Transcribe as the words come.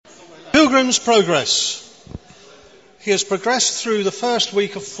Pilgrim's Progress. He has progressed through the first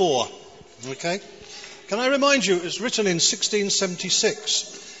week of 4. Okay? Can I remind you, it was written in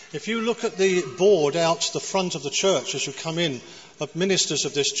 1676. If you look at the board out the front of the church as you come in, of ministers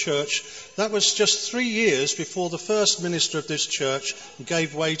of this church, that was just 3 years before the first minister of this church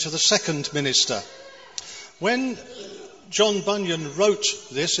gave way to the second minister. When John Bunyan wrote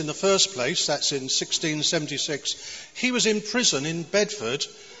this in the first place, that's in 1676, he was in prison in Bedford,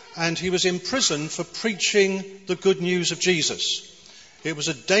 and he was in prison for preaching the good news of Jesus. It was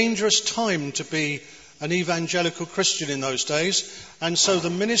a dangerous time to be an evangelical Christian in those days, and so the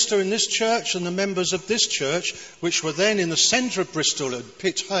minister in this church and the members of this church, which were then in the centre of Bristol at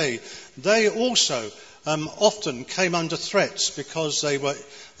Pitt Hay, they also often came under threats because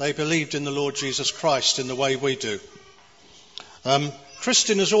they believed in the Lord Jesus Christ in the way we do.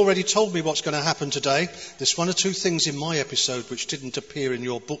 Christian has already told me what's going to happen today. There's one or two things in my episode which didn't appear in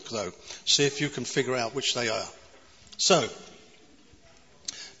your book, though. See if you can figure out which they are. So,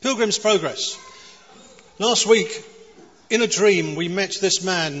 Pilgrim's Progress. Last week, in a dream, we met this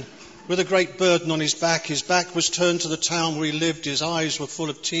man with a great burden on his back. His back was turned to the town where he lived. His eyes were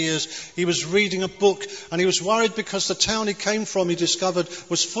full of tears. He was reading a book, and he was worried because the town he came from, he discovered,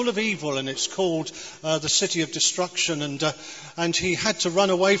 was full of evil, and it's called the City of Destruction, and he had to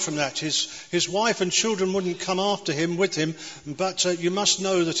run away from that. His wife and children wouldn't come after him, with him, but you must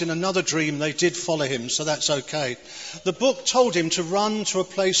know that in another dream they did follow him, so that's okay. The book told him to run to a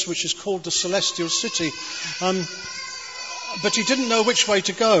place which is called the Celestial City, but he didn't know which way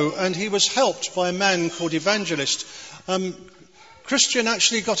to go, and he was helped by a man called Evangelist. Christian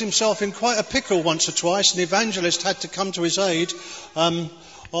actually got himself in quite a pickle once or twice, and Evangelist had to come to his aid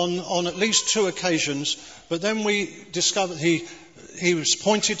on at least 2 occasions. But then we discovered he was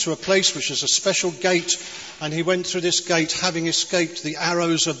pointed to a place which is a special gate, and he went through this gate having escaped the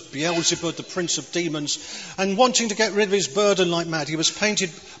arrows of Beelzebub, the prince of demons, and wanting to get rid of his burden like mad. He was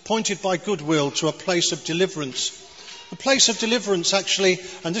pointed by goodwill to a place of deliverance. The place of deliverance, actually,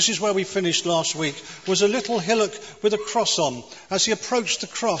 and this is where we finished last week, was a little hillock with a cross on. As he approached the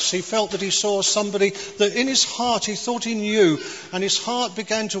cross, he felt that he saw somebody that in his heart he thought he knew, and his heart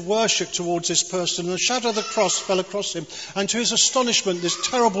began to worship towards this person, and the shadow of the cross fell across him, and to his astonishment, this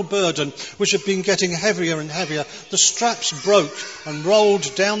terrible burden, which had been getting heavier and heavier, the straps broke and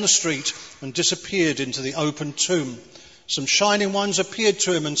rolled down the street and disappeared into the open tomb. Some shining ones appeared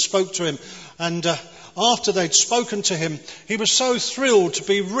to him and spoke to him, and after they'd spoken to him, he was so thrilled to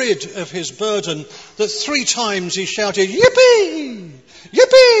be rid of his burden that 3 times he shouted, "Yippee!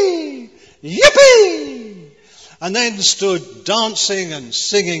 Yippee! Yippee!" and then stood dancing and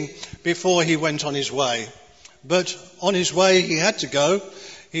singing before he went on his way. But on his way he had to go.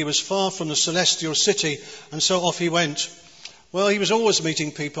 He was far from the Celestial City, and so off he went. Well, he was always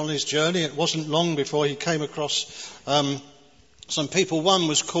meeting people on his journey. It wasn't long before he came across some people. One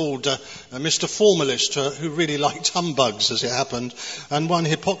was called Mr. Formalist, who really liked humbugs, as it happened, and one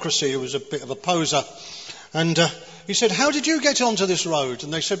Hypocrisy, who was a bit of a poser. And he said, "How did you get onto this road?"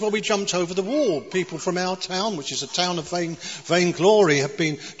 And they said, "Well, we jumped over the wall. People from our town, which is a town of vainglory, have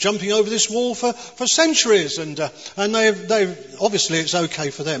been jumping over this wall for centuries, and they've obviously it's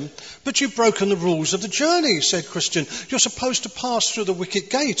okay for them. But you've broken the rules of the journey," said Christian. "You're supposed to pass through the wicket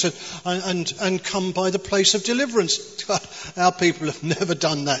gate and come by the place of deliverance." Our people have never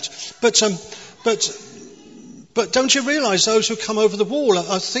done that. But don't you realise those who come over the wall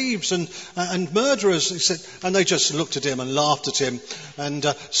are thieves and murderers? He said, and they just looked at him and laughed at him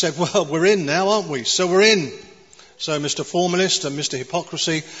and said, "Well, we're in now, aren't we? So we're in." So Mr. Formalist and Mr.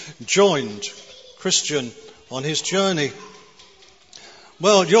 Hypocrisy joined Christian on his journey.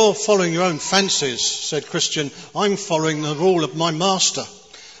 "Well, you're following your own fancies," said Christian. "I'm following the rule of my master."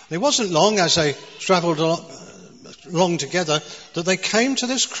 And it wasn't long, as they travelled along together, that they came to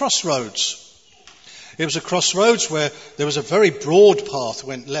this crossroads. It was a crossroads where there was a very broad path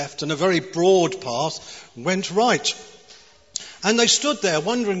went left and a very broad path went right. And they stood there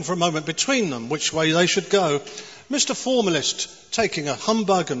wondering for a moment between them which way they should go. Mr. Formalist, taking a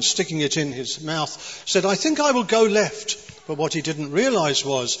humbug and sticking it in his mouth, said, "I think I will go left." But what he didn't realise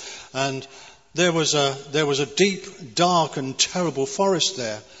was, and there was a deep, dark and terrible forest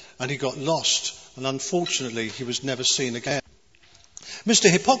there, and he got lost, and unfortunately he was never seen again.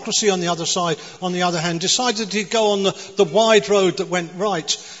 Mr. Hypocrisy, on the other hand, decided that he'd go on the wide road that went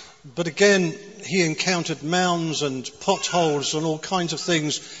right. But again, he encountered mounds and potholes and all kinds of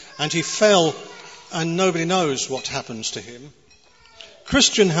things, and he fell, and nobody knows what happens to him.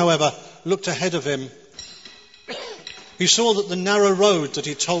 Christian, however, looked ahead of him. He saw that the narrow road that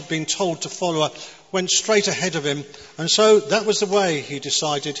he'd been told to follow went straight ahead of him, and so that was the way he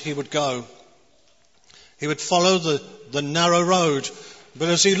decided he would go. He would follow the narrow road, but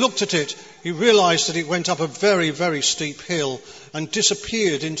as he looked at it, he realized that it went up a very, very steep hill and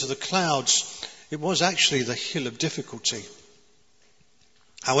disappeared into the clouds. It was actually the hill of difficulty.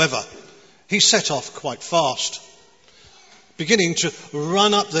 However, he set off quite fast, beginning to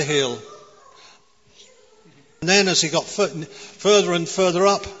run up the hill. And then as he got further and further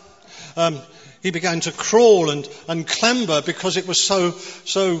up, he began to crawl and clamber because it was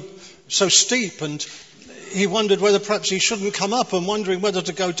so steep, and he wondered whether perhaps he shouldn't come up, and wondering whether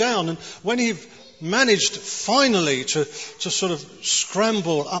to go down. And when he managed finally to sort of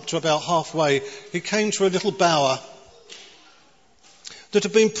scramble up to about halfway, he came to a little bower that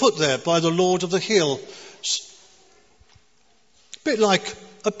had been put there by the Lord of the Hill. A bit like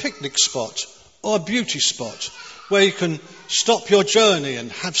a picnic spot or a beauty spot where you can stop your journey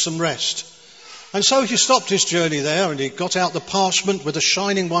and have some rest. And so he stopped his journey there, and he got out the parchment with the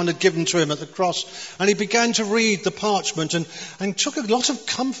shining one had given to him at the cross, and he began to read the parchment and took a lot of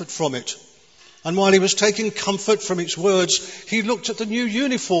comfort from it. And while he was taking comfort from its words, he looked at the new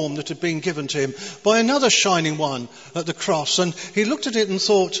uniform that had been given to him by another shining one at the cross, and he looked at it and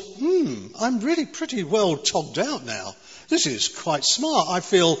thought, I'm really pretty well togged out now. This is quite smart. I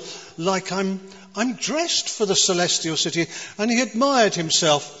feel like I'm dressed for the celestial city. And he admired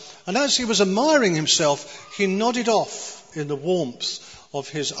himself. And as he was admiring himself, he nodded off in the warmth of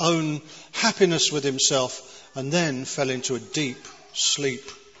his own happiness with himself, and then fell into a deep sleep.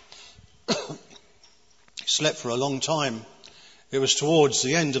 He slept for a long time. It was towards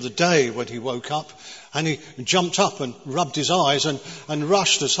the end of the day when he woke up, and he jumped up and rubbed his eyes and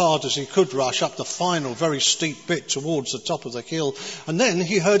rushed as hard as he could rush up the final very steep bit towards the top of the hill. And then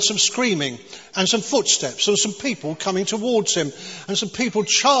he heard some screaming and some footsteps and some people coming towards him, and some people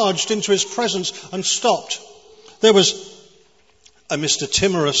charged into his presence and stopped. There was a Mr.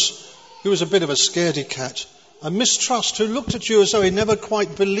 Timorous, who was a bit of a scaredy cat, a Mistrust, who looked at you as though he never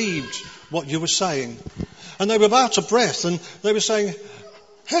quite believed what you were saying. And they were out of breath, and they were saying,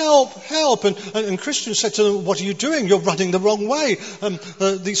 help, help. And Christian said to them, what are you doing? You're running the wrong way.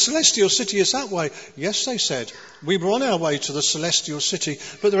 The celestial city is that way. Yes, they said. We were on our way to the celestial city,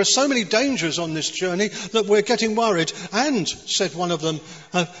 but there are so many dangers on this journey that we're getting worried. And, said one of them,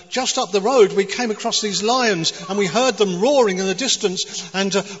 just up the road we came across these lions, and we heard them roaring in the distance,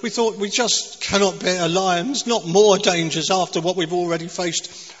 and we thought we just cannot bear lions, not more dangers after what we've already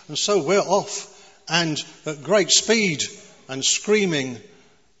faced. And so we're off. And at great speed and screaming,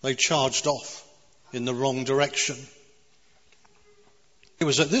 they charged off in the wrong direction. It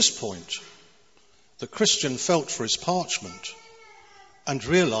was at this point that Christian felt for his parchment and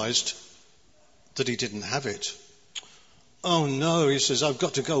realised that he didn't have it. Oh no, he says, I've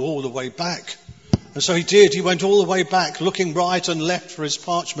got to go all the way back. And so he did. He went all the way back, looking right and left for his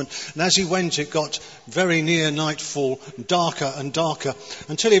parchment. And as he went, it got very near nightfall, darker and darker,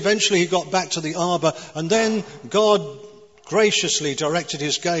 until eventually he got back to the arbour. And then God graciously directed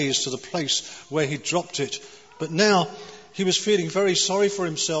his gaze to the place where he dropped it. But now he was feeling very sorry for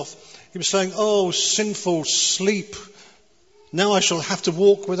himself. He was saying, oh, sinful sleep. Now I shall have to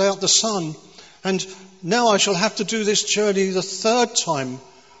walk without the sun. And now I shall have to do this journey the third time,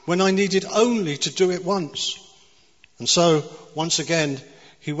 when I needed only to do it once. And so, once again,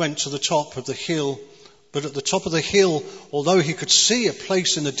 he went to the top of the hill. But at the top of the hill, although he could see a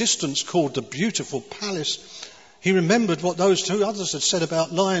place in the distance called the Beautiful Palace, he remembered what those two others had said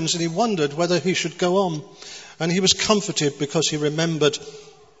about lions, and he wondered whether he should go on. And he was comforted because he remembered,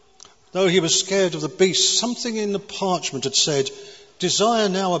 though he was scared of the beast, something in the parchment had said, desire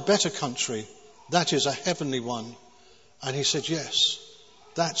now a better country, that is a heavenly one. And he said, yes.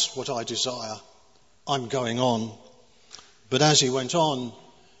 That's what I desire. I'm going on. But as he went on,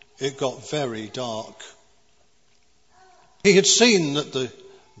 it got very dark. He had seen that the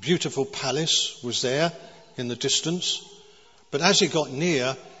beautiful palace was there in the distance, but as he got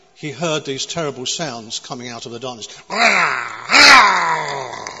near, he heard these terrible sounds coming out of the darkness.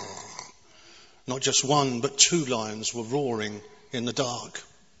 Not just one, but two lions were roaring in the dark.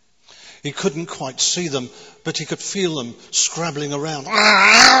 He couldn't quite see them, but he could feel them scrabbling around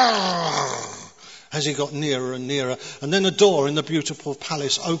as he got nearer and nearer. And then a door in the beautiful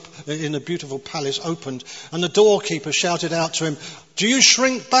palace opened, and the doorkeeper shouted out to him, "Do you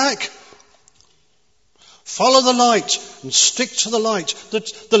shrink back? Follow the light and stick to the light.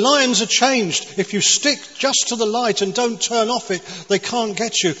 The lions are changed. If you stick just to the light and don't turn off it, they can't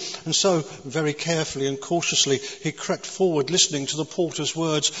get you. And so, very carefully and cautiously, he crept forward, listening to the porter's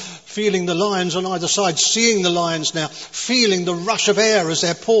words, feeling the lions on either side, seeing the lions now, feeling the rush of air as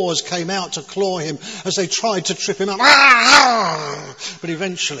their paws came out to claw him, as they tried to trip him up. But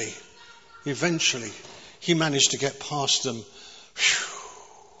eventually, he managed to get past them.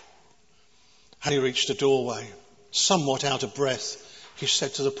 And he reached a doorway. Somewhat out of breath, he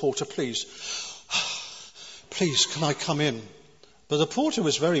said to the porter, please, can I come in? But the porter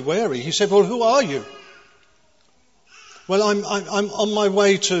was very wary. He said, well, who are you? Well, I'm on my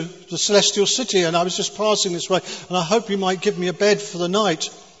way to the Celestial City, and I was just passing this way, and I hope you might give me a bed for the night.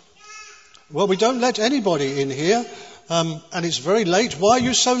 Well, we don't let anybody in here, and it's very late. Why are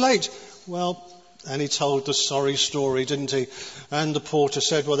you so late? Well, and he told the sorry story, didn't he? And the porter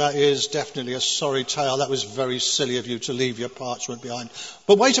said, well, that is definitely a sorry tale. That was very silly of you to leave your parchment behind.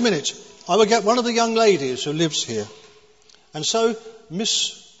 But wait a minute. I will get one of the young ladies who lives here. And so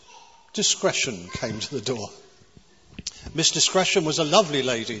Miss Discretion came to the door. Miss Discretion was a lovely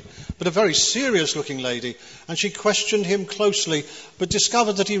lady, but a very serious-looking lady. And she questioned him closely, but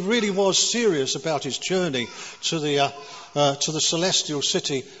discovered that he really was serious about his journey to the Celestial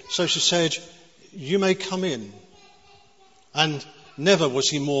City. So she said, you may come in. And never was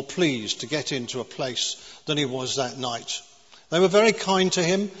he more pleased to get into a place than he was that night. They were very kind to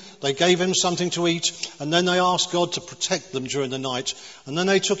him. They gave him something to eat, and then they asked God to protect them during the night. And then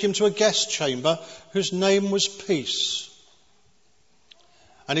they took him to a guest chamber whose name was Peace.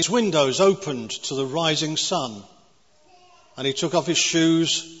 And his windows opened to the rising sun. And he took off his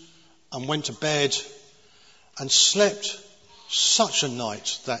shoes and went to bed and slept such a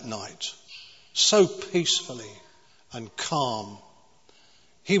night that night. So peacefully and calm.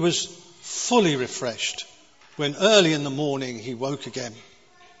 He was fully refreshed when early in the morning he woke again.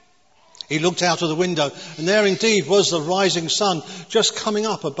 He looked out of the window, and there indeed was the rising sun just coming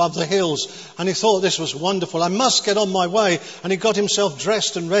up above the hills. And he thought this was wonderful. I must get on my way. And he got himself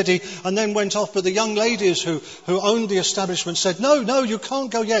dressed and ready and then went off. But the young ladies who owned the establishment said, no, you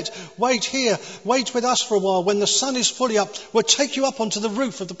can't go yet. Wait here. Wait with us for a while. When the sun is fully up, we'll take you up onto the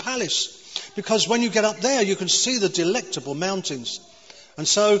roof of the palace. Because when you get up there, you can see the delectable mountains. And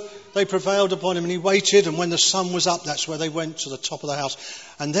so they prevailed upon him, and he waited, and when the sun was up, that's where they went, to the top of the house.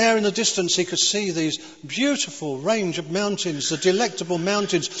 And there in the distance he could see these beautiful range of mountains, the delectable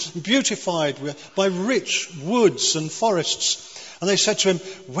mountains, beautified by rich woods and forests. And they said to him,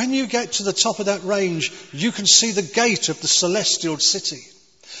 when you get to the top of that range, you can see the gate of the Celestial City.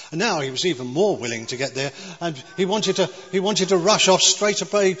 And now he was even more willing to get there, and he wanted to rush off straight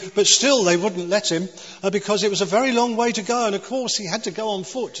away, but still they wouldn't let him because it was a very long way to go, and of course he had to go on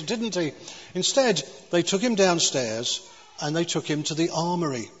foot, didn't he? Instead, they took him downstairs and they took him to the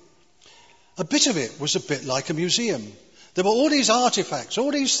armoury. A bit of it was a bit like a museum. There were all these artefacts,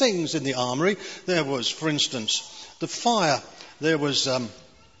 all these things in the armoury. There was, for instance, the fire. There was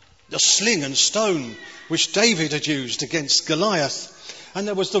the sling and stone which David had used against Goliath. And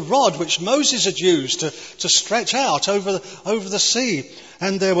there was the rod which Moses had used to stretch out over the sea.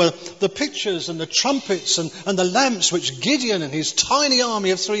 And there were the pictures and the trumpets and the lamps which Gideon and his tiny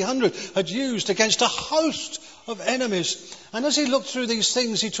army of 300 had used against a host of enemies. And as he looked through these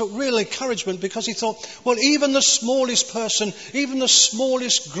things, he took real encouragement, because he thought, well, even the smallest person, even the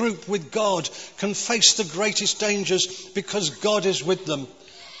smallest group with God can face the greatest dangers because God is with them.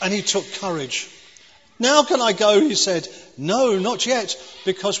 And he took courage. Now can I go, he said. No, not yet,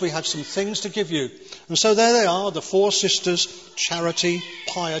 because we have some things to give you. And so there they are, the four sisters: charity,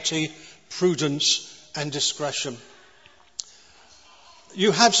 piety, prudence and discretion.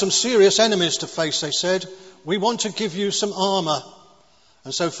 You have some serious enemies to face, they said. We want to give you some armour.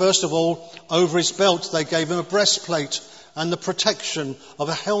 And so first of all, over his belt they gave him a breastplate and the protection of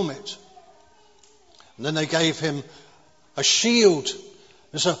a helmet. And then they gave him a shield.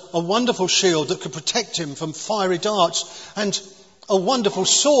 There's a wonderful shield that could protect him from fiery darts, and a wonderful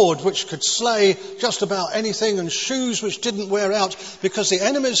sword which could slay just about anything, and shoes which didn't wear out, because the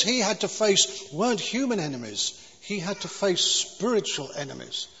enemies he had to face weren't human enemies. He had to face spiritual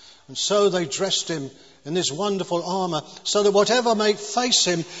enemies. And so they dressed him in this wonderful armour, so that whatever might face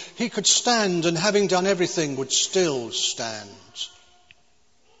him, he could stand, and having done everything, would still stand.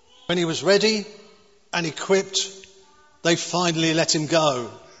 When he was ready and equipped, they finally let him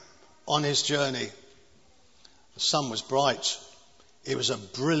go on his journey. The sun was bright. It was a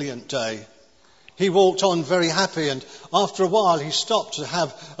brilliant day. He walked on very happy, and after a while he stopped to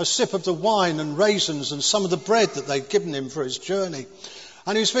have a sip of the wine and raisins and some of the bread that they'd given him for his journey.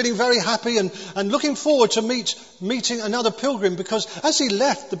 And he was feeling very happy and looking forward to meeting another pilgrim, because as he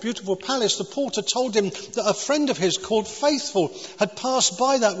left the beautiful palace, the porter told him that a friend of his called Faithful had passed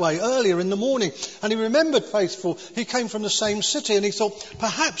by that way earlier in the morning. And he remembered Faithful. He came from the same city, and he thought,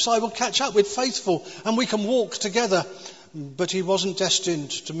 perhaps I will catch up with Faithful and we can walk together. But he wasn't destined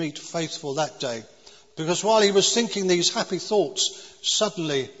to meet Faithful that day, because while he was thinking these happy thoughts,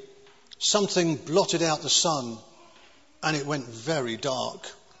 suddenly something blotted out the sun. And it went very dark.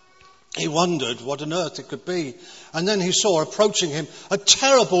 He wondered what on earth it could be. And then he saw approaching him a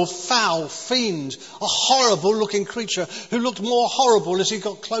terrible, foul fiend, a horrible looking creature who looked more horrible as he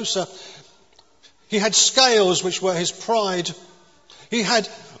got closer. He had scales which were his pride. He had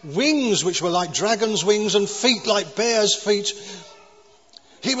wings which were like dragon's wings and feet like bear's feet.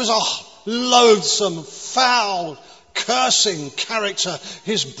 He was a loathsome, foul, cursing character.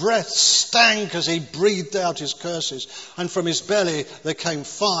 His breath stank as he breathed out his curses, and from his belly there came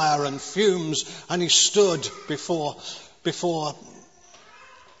fire and fumes, and he stood before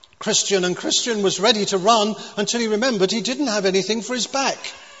Christian, and Christian was ready to run until he remembered he didn't have anything for his back.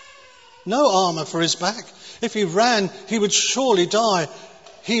 No armour for his back. If he ran, he would surely die.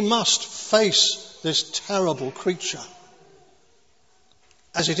 He must face this terrible creature.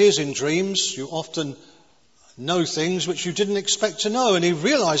 As it is in dreams, you often know things which you didn't expect to know, and he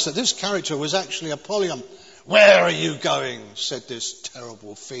realised that this character was actually Apollyon. "Where are you going?" said this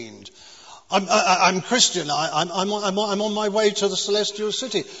terrible fiend. I'm Christian. I'm on my way to the celestial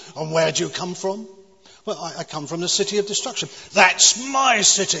city." "And where do you come from?" "Well, I come from the city of destruction." "That's my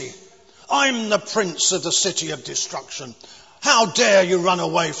city. I'm the prince of the city of destruction. How dare you run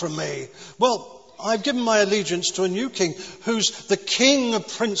away from me?" "Well, I've given my allegiance to a new king who's the king of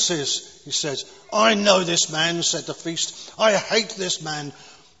princes," he says. "I know this man," said the beast. "I hate this man.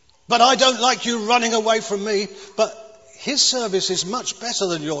 But I don't like you running away from me. But his service is much better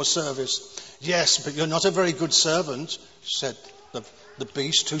than your service." "Yes, but you're not a very good servant," said the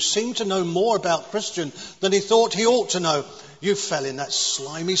beast, who seemed to know more about Christian than he thought he ought to know. "You fell in that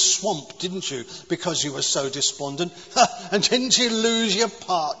slimy swamp, didn't you, because you were so despondent? And didn't you lose your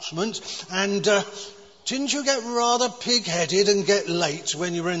parchment? And didn't you get rather pig-headed and get late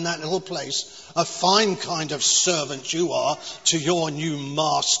when you were in that little place? A fine kind of servant you are to your new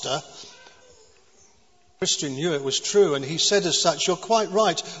master." Christian knew it was true, and he said as such, "You're quite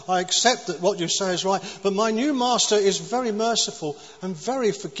right. I accept that what you say is right. But my new master is very merciful and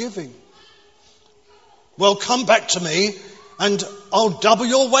very forgiving." "Well, come back to me and I'll double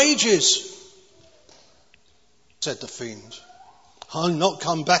your wages," said the fiend. "I'll not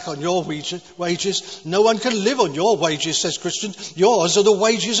come back on your wages. No one can live on your wages," says Christian. "Yours are the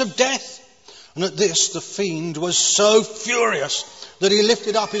wages of death." And at this, the fiend was so furious that he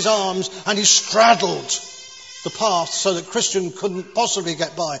lifted up his arms and he straddled the path so that Christian couldn't possibly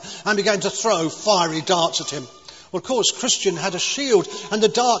get by, and began to throw fiery darts at him. Well, of course, Christian had a shield, and the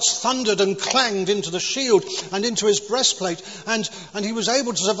darts thundered and clanged into the shield and into his breastplate, and he was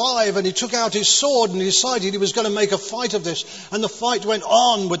able to survive, and he took out his sword and he decided he was going to make a fight of this. And the fight went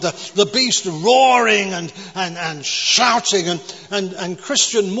on with the beast roaring and shouting, and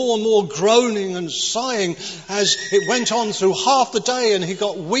Christian more and more groaning and sighing as it went on through half the day, and he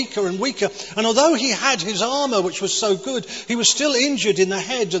got weaker and weaker. And although he had his armour, which was so good, he was still injured in the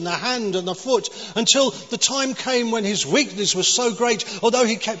head and the hand and the foot, until the time came when his weakness was so great, although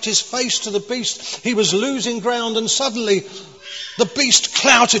he kept his face to the beast, he was losing ground, and suddenly the beast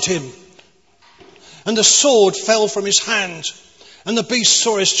clouted him, and the sword fell from his hand. And the beast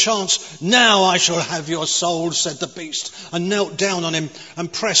saw his chance. "Now I shall have your soul," said the beast, and knelt down on him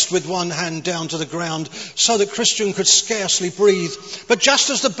and pressed with one hand down to the ground, so that Christian could scarcely breathe. But just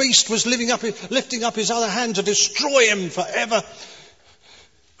as the beast was lifting up his other hand to destroy him forever,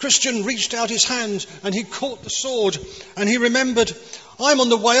 Christian reached out his hand and he caught the sword, and he remembered, "I'm on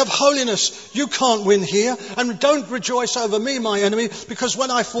the way of holiness. You can't win here, and don't rejoice over me, my enemy, because when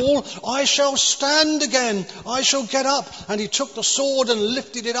I fall, I shall stand again. I shall get up." And he took the sword and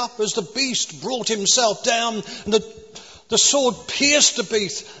lifted it up as the beast brought himself down, and the sword pierced the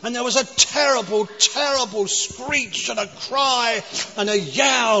beast, and there was a terrible, terrible screech and a cry and a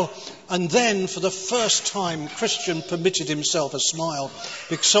yowl. And then, for the first time, Christian permitted himself a smile,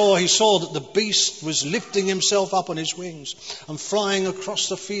 because he saw that the beast was lifting himself up on his wings and flying across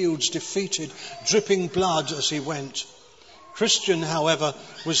the fields, defeated, dripping blood as he went. Christian, however,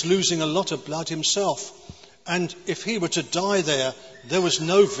 was losing a lot of blood himself, and if he were to die there was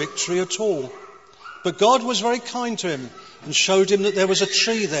no victory at all. But God was very kind to him and showed him that there was a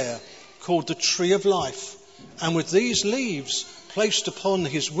tree there called the Tree of Life, and with these leaves placed upon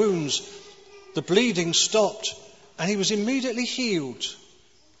his wounds, the bleeding stopped, and he was immediately healed.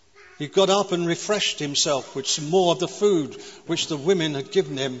 He got up and refreshed himself with some more of the food which the women had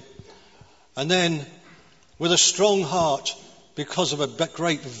given him. And then, with a strong heart, because of a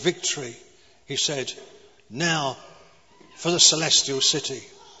great victory, he said, "Now for the celestial city.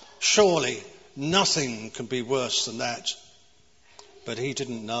 Surely nothing can be worse than that." But he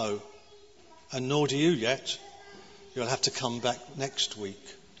didn't know, and nor do you yet. You'll have to come back next week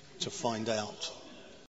to find out.